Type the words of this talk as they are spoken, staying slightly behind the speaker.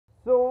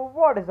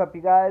What is up,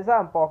 you guys?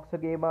 I'm Poxo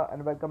Gamer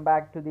and welcome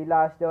back to the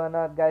last on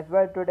earth, guys.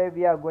 Well, today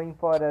we are going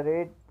for a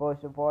raid.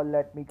 First of all,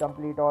 let me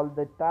complete all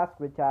the tasks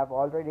which I have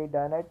already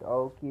done it.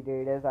 Okay,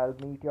 raiders, I'll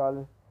meet you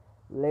all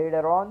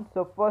later on.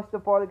 So first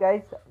of all,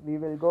 guys, we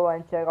will go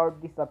and check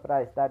out the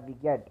surprise that we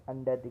get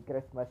under the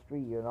Christmas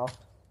tree.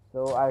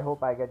 So I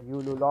hope I get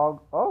Yulu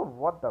log. Oh,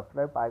 what the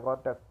flip! I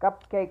got a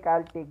cupcake.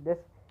 I'll take this.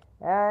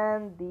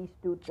 And these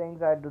two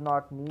things I do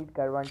not need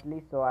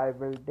currently, so I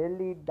will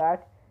delete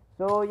that.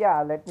 So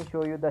yeah, let me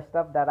show you the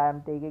stuff that I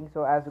am taking.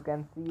 So as you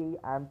can see,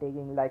 I am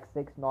taking like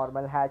 6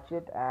 normal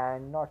hatchet,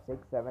 and not 6,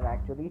 7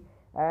 actually,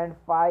 and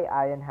 5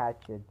 iron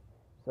hatchet.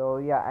 So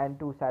yeah, and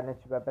 2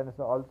 silenced weapons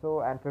also,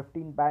 and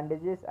 15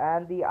 bandages,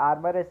 and the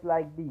armor is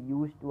like the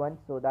used one,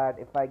 so that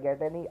if I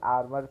get any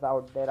armors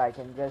out there, I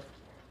can just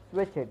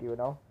switch it.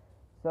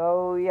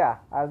 So yeah,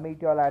 I'll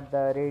meet you all at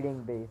the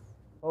raiding base.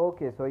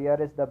 Okay, so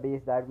here is the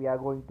base that we are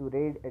going to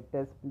raid. It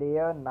is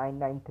player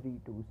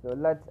 9932. So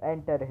let's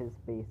enter his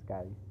base,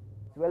 guys.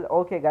 Well,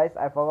 okay, guys,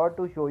 I forgot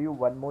to show you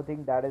one more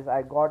thing. That is,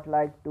 I got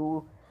like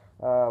 2,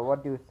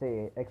 what do you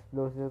say,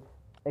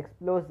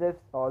 explosives,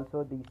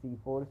 also the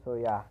C4. So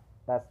yeah,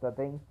 that's the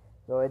thing.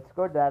 So it's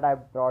good that I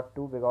brought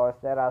 2 because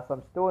there are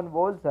some stone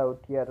walls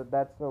out here.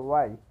 That's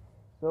why.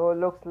 So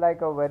looks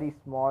like a very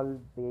small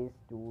base,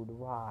 dude.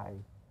 Why?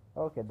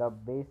 Okay, the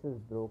base is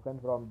broken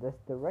from this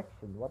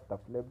direction. What the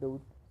flip, dude?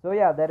 So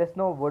yeah, there is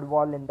no wood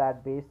wall in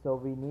that base, so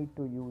we need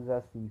to use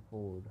a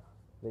C4,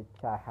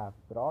 which I have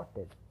brought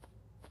it.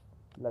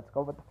 Let's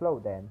go with the flow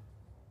then.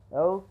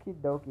 Okie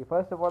dokie.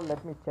 First of all,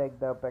 let me check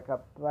the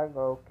pickup truck.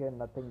 Okay,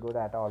 nothing good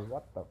at all.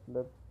 What the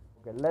flip?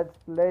 Okay, let's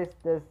place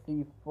this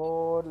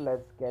C4.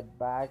 Let's get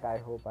back. I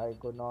hope I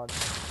could not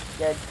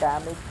get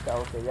damaged.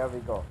 Okay, here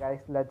we go. Guys,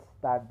 let's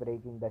start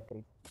breaking the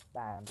crates.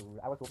 Damn, dude.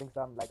 I was hoping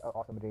some like an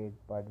awesome raid,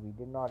 but we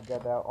did not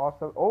get an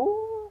awesome.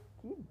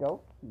 Okie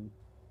dokie.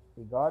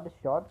 We got a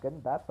shotgun.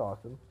 That's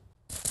awesome.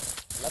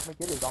 Let me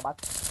kill you, combat.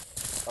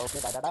 Okay,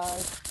 die, die,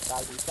 die.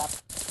 Die, die, stop.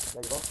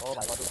 There you go. Oh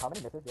my god, dude, how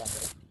many misses? Yeah,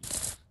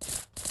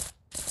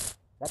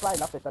 that's why I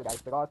love pistol, guys,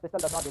 because pistol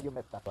does not give you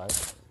miss. That's why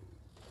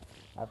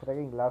I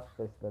freaking love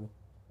pistol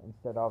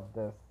instead of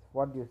this.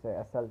 What do you say?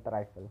 Assault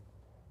rifle.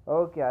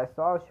 Okay, I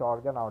saw a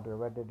shotgun out here.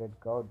 Where did it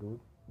go, dude?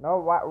 No,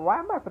 why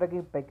am I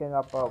freaking picking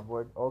up a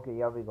wood? Okay,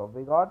 here we go.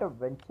 We got a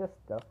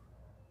Winchester,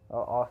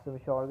 awesome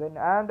shotgun,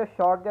 and a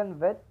shotgun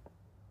with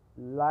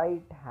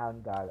light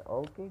handguard.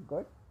 Okay,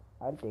 good.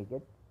 I'll take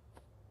it.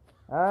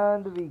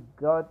 And we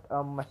got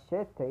a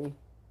machete.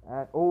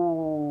 And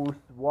oh,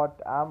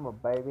 SWAT ammo,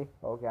 baby.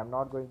 Okay, I'm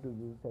not going to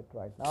use it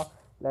right now.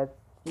 Let's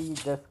see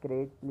this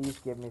crate. Please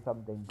give me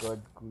something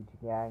good, Gucci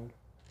gang.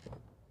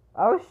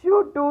 Oh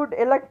shoot, dude,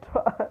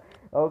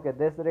 Okay,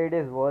 this raid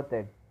is worth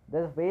it.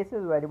 This base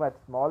is very much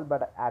small,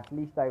 but at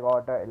least I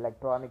got an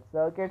electronic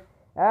circuit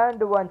and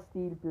 1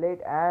 steel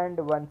plate and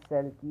 1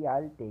 cell key.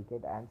 I'll take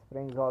it. And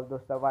springs, all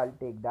those stuff, I'll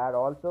take that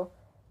also.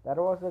 There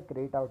was a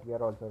crate out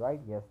here also, right?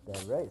 Yes,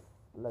 there is.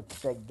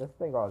 Let's check this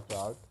thing also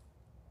out.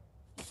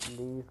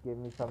 Please give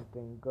me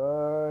something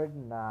good.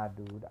 Nah,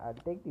 dude, I'll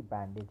take the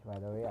bandage, by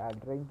the way. I'll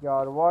drink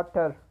your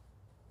water.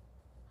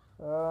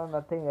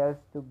 Nothing else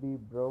to be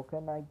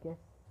broken, I guess.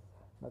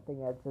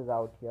 Nothing else is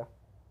out here.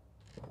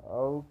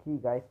 Okay,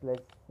 guys,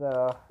 let's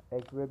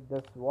equip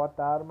this SWAT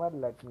armor.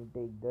 Let me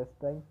take this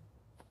thing.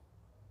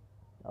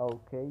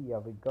 Okay, here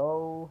we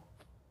go.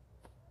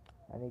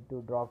 I need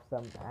to drop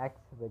some axe,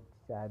 which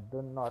I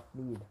do not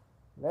need.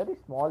 Very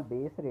small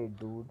base rate,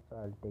 dude. So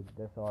I'll take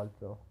this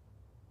also.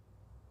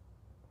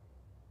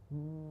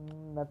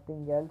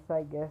 Nothing else,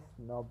 I guess.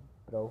 No,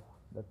 bro.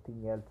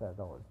 Nothing else at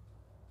all.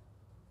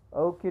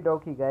 Okie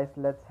dokie, guys.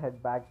 Let's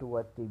head back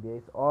towards the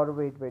base. Or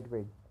wait.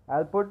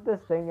 I'll put this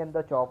thing in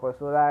the chopper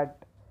so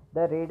that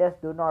the raiders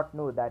do not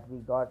know that we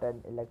got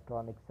an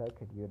electronic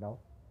circuit.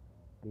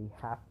 We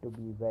have to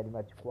be very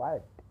much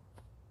quiet.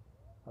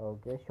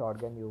 Okay,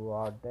 shotgun, you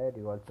out there.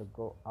 You also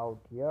go out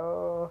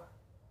here.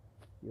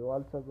 You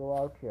also go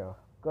out here.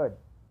 Good.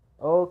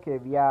 Okay,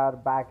 we are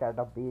back at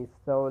a base.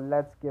 So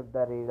let's give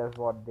the raiders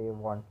what they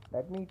want.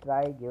 Let me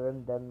try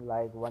giving them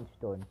like 1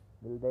 stone.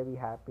 Will they be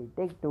happy?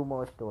 Take 2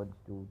 more stones,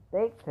 dude.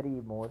 Take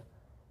 3 more.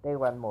 Take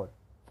 1 more.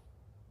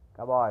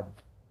 Come on.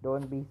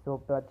 Don't be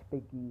so much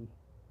picky.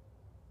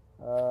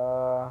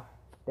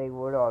 Take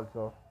wood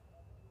also.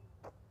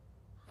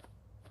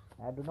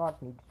 I do not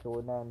need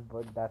stone and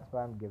wood. That's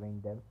why I'm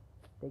giving them.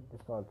 Take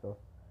this also.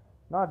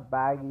 Not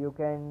bag. You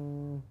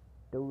can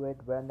do it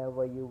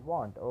whenever you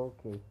want.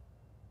 Okay.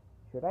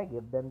 Should I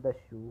give them the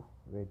shoe?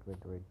 Wait.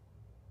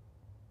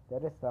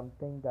 There is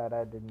something that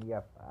I didn't.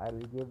 Yep.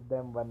 I'll give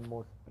them 1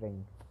 more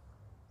spring.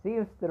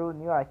 Seems through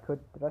new. I could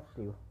trust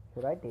you.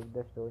 Should I take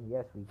the stone?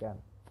 Yes, we can.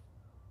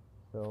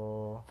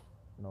 So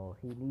no,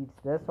 he needs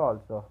this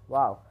also.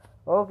 Wow.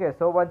 Okay,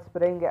 so 1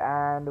 spring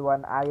and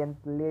 1 iron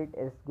plate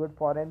is good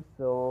for him.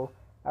 So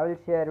I will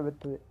share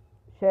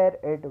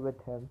it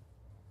with him.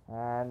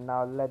 And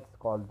now let's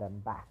call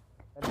them back.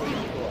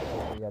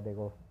 Okay, yeah, they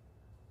go.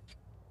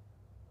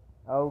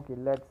 Okay,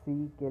 let's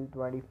see. Kill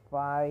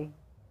 25.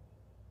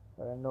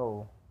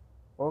 No.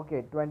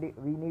 Okay, 20.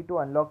 We need to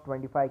unlock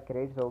 25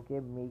 crates. Okay,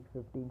 make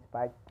 15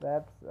 spike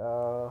traps.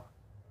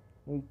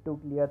 Need to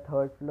clear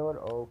third floor.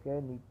 Okay,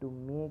 need to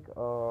make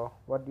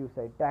what do you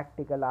say?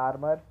 Tactical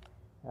armor.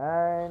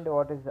 And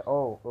what is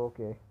oh,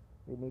 okay.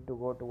 We need to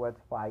go towards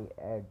 5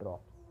 airdrops.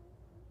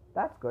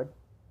 That's good.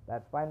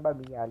 That's fine by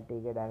me. I'll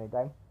take it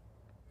anytime.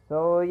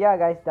 So yeah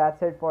guys,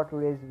 that's it for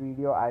today's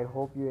video. I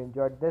hope you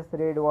enjoyed. This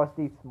raid was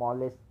the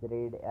smallest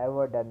raid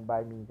ever done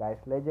by me guys,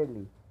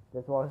 allegedly.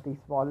 This was the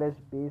smallest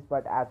base,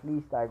 but at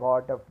least I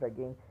got a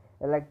freaking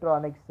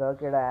electronic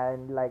circuit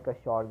and like a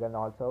shotgun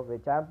also,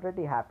 which I'm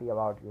pretty happy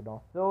about.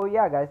 So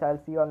yeah guys,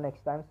 I'll see you all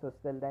next time. So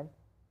till then,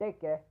 take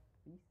care.